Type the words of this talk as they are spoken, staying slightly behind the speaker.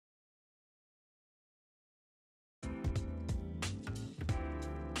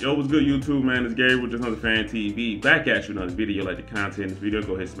Yo, what's good, YouTube, man? It's Gary with just another Fan TV. Back at you another video. Like the content in this video,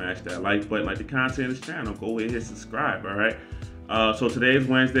 go ahead and smash that like button. Like the content in this channel, go ahead and hit subscribe, all right? So today is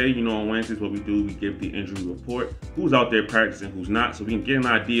Wednesday. You know, on Wednesdays, what we do, we give the injury report. Who's out there practicing, who's not, so we can get an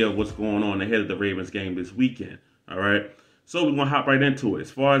idea of what's going on ahead of the Ravens game this weekend, all right? So we're going to hop right into it. As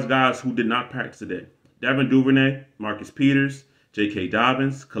far as guys who did not practice today, Devin Duvernay, Marcus Peters, J.K.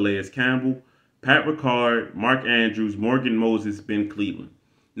 Dobbins, Calais Campbell, Pat Ricard, Mark Andrews, Morgan Moses, Ben Cleveland.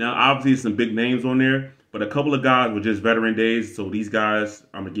 Now, obviously, some big names on there, but a couple of guys were just veteran days. So these guys,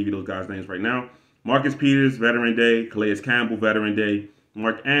 I'm going to give you those guys' names right now. Marcus Peters, veteran day. Calais Campbell, veteran day.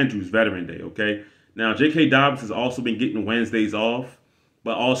 Mark Andrews, veteran day, okay? Now, J.K. Dobbins has also been getting Wednesdays off,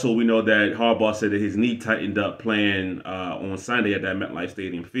 but also we know that Harbaugh said that his knee tightened up playing on Sunday at that MetLife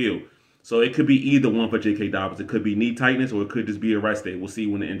Stadium field. So it could be either one for J.K. Dobbins. It could be knee tightness or it could just be a rest day. We'll see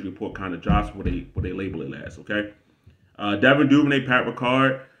when the injury report kind of drops where they label it as, okay? Devin Duvernay, Pat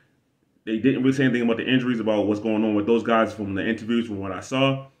Ricard, they didn't really say anything about the injuries, about what's going on with those guys from the interviews, from what I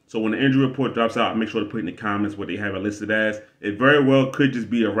saw. So when the injury report drops out, make sure to put in the comments what they have it listed as. It very well could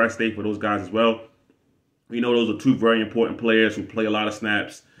just be a rest day for those guys as well. We know those are two very important players who play a lot of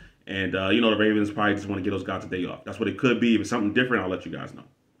snaps. And, you know, the Ravens probably just want to get those guys a day off. That's what it could be. If it's something different, I'll let you guys know.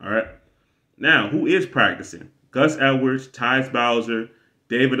 All right? Now, who is practicing? Gus Edwards, Tyus Bowser,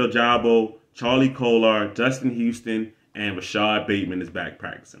 David Ojabo, Charlie Kolar, Justin Houston, and Rashod Bateman is back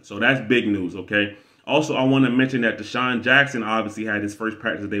practicing. So that's big news, okay? Also, I want to mention that Desean Jackson obviously had his first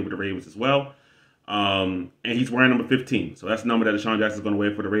practice day with the Ravens as well. And he's wearing number 15. So that's the number that Desean Jackson is going to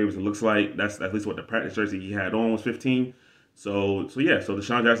wear for the Ravens. It looks like that's at least what the practice jersey he had on was 15. So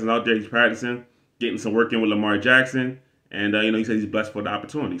Desean Jackson's out there. He's practicing, getting some work in with Lamar Jackson. And, you know, he said he's blessed for the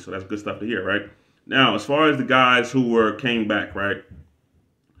opportunity. So that's good stuff to hear, right? Now, as far as the guys who came back, right?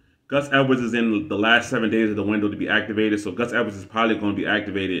 Gus Edwards is in the last 7 days of the window to be activated. So Gus Edwards is probably going to be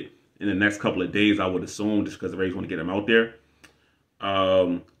activated in the next couple of days, I would assume, just because the Ravens want to get him out there.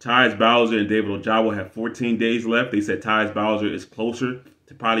 Tyus Bowser and David Ojabo have 14 days left. They said Tyus Bowser is closer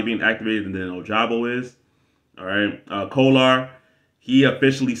to probably being activated than Ojabo is. All right. Kolar, he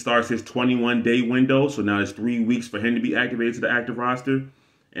officially starts his 21-day window. So now it's 3 weeks for him to be activated to the active roster.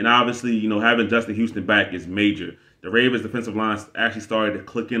 And obviously, you know, having Justin Houston back is major. The Ravens' defensive line actually started to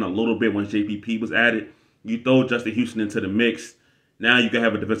click in a little bit when JPP was added. You throw Justin Houston into the mix, now you can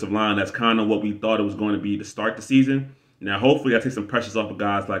have a defensive line that's kind of what we thought it was going to be to start the season. Now, hopefully that takes some pressures off of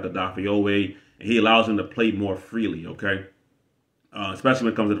guys like Odafe Oweh, and he allows them to play more freely, okay? Especially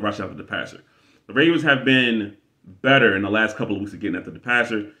when it comes to the rush after the passer. The Ravens have been better in the last couple of weeks of getting after the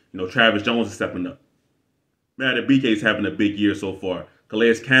passer. You know, Travis Jones is stepping up. Matt BK is having a big year so far.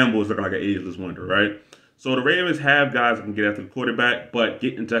 Calais Campbell is looking like an ageless wonder, right? So the Ravens have guys that can get after the quarterback, but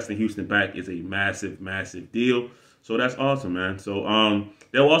getting Justin Houston back is a massive, massive deal. So that's awesome, man. So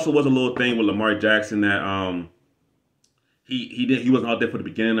there also was a little thing with Lamar Jackson that he wasn't out there for the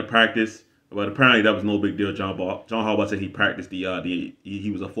beginning of practice, but apparently that was no big deal. John Harbaugh said he practiced he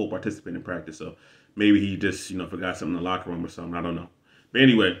was a full participant in practice, so maybe he just forgot something in the locker room or something. I don't know. But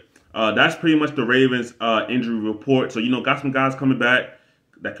anyway, that's pretty much the Ravens injury report. So got some guys coming back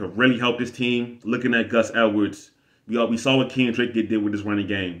that could really help this team. Looking at Gus Edwards, we saw what Kenyon Drake did with this running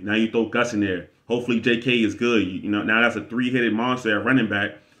game. Now you throw Gus in there. Hopefully J.K. is good. Now that's a three-headed monster at running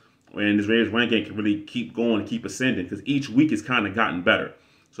back, and this Ravens running game can really keep going and keep ascending because each week has kind of gotten better.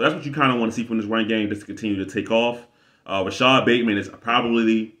 So that's what you kind of want to see from this running game, just to continue to take off. Rashod Bateman is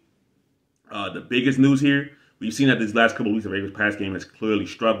probably the biggest news here. We've seen that these last couple of weeks, the Ravens pass game has clearly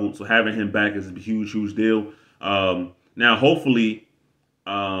struggled. So having him back is a huge, huge deal. Now, hopefully,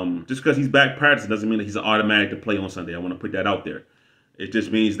 just because he's back practicing doesn't mean that he's an automatic to play on Sunday. I want to put that out there. It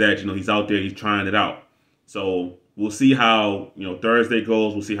just means that, he's out there, he's trying it out. So we'll see how, Thursday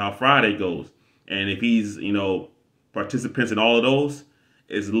goes. We'll see how Friday goes. And if he's, participants in all of those,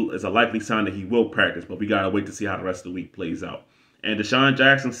 is a likely sign that he will practice. But we got to wait to see how the rest of the week plays out. And Desean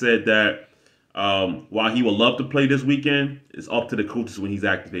Jackson said that while he would love to play this weekend, it's up to the coaches when he's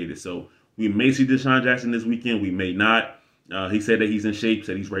activated. So we may see Desean Jackson this weekend. We may not. He said that he's in shape,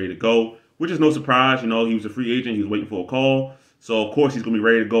 said he's ready to go, which is no surprise. He was a free agent. He was waiting for a call. So, of course, he's going to be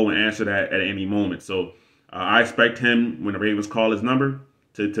ready to go and answer that at any moment. So, I expect him, when the Ravens call his number,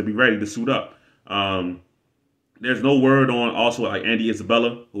 to be ready to suit up. There's no word on also like Andy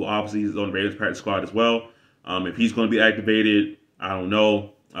Isabella, who obviously is on the Ravens practice squad as well. If he's going to be activated, I don't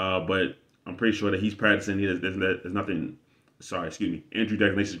know. But I'm pretty sure that he's practicing. There's nothing, injury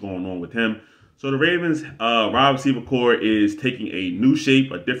designation going on with him. So the Ravens wide receiver core is taking a new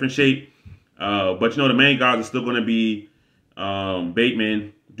shape, a different shape. But, the main guys are still going to be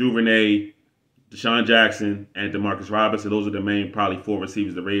Bateman, Duvernay, Desean Jackson and Demarcus Robinson. Those are the main probably 4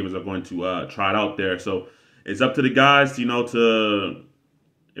 receivers the Ravens are going to trot out there. So it's up to the guys, to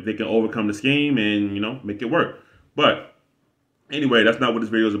if they can overcome the scheme and, make it work. But anyway, that's not what this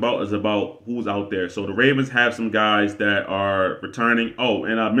video is about. It's about who's out there. So the Ravens have some guys that are returning. Oh,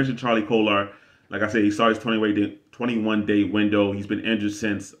 and I mentioned Charlie Kolar. Like I said, he started his 21-day window. He's been injured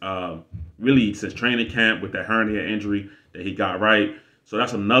since training camp with that hernia injury that he got right. So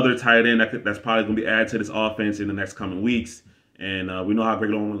that's another tight end that's probably going to be added to this offense in the next coming weeks. And we know how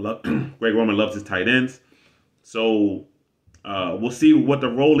Greg Roman loves his tight ends. So we'll see what the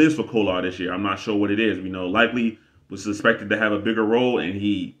role is for Kolar this year. I'm not sure what it is. Likely was suspected to have a bigger role, and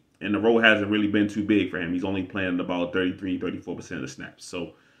the role hasn't really been too big for him. He's only playing about 34% of the snaps.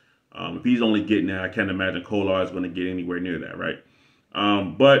 So if he's only getting that, I can't imagine Kolar is going to get anywhere near that, right?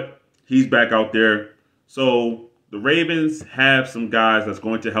 But he's back out there. So the Ravens have some guys that's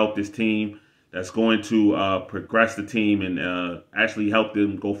going to help this team, that's going to progress the team and actually help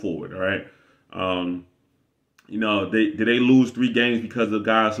them go forward, all right? Did they lose 3 games because of the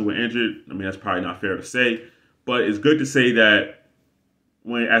guys who were injured? I mean, that's probably not fair to say. But it's good to say that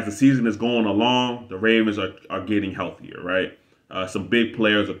as the season is going along, the Ravens are getting healthier, right? Some big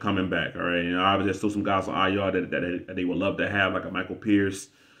players are coming back, all right? Obviously, there's still some guys on IR that they would love to have, like a Michael Pierce.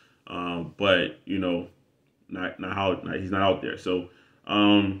 But, he's not out there. So,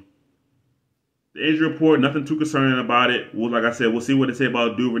 the injury report, nothing too concerning about it. Like I said, we'll see what they say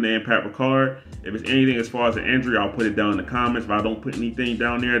about Duvernay and Pat Ricard. If it's anything as far as an injury, I'll put it down in the comments. If I don't put anything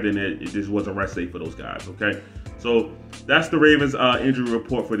down there, then it just was a rest day for those guys, okay? So that's the Ravens injury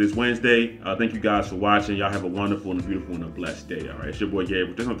report for this Wednesday. Thank you guys for watching. Y'all have a wonderful and a beautiful and a blessed day, all right? It's your boy Gabe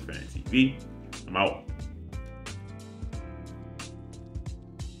with Just Another Fan TV. I'm out.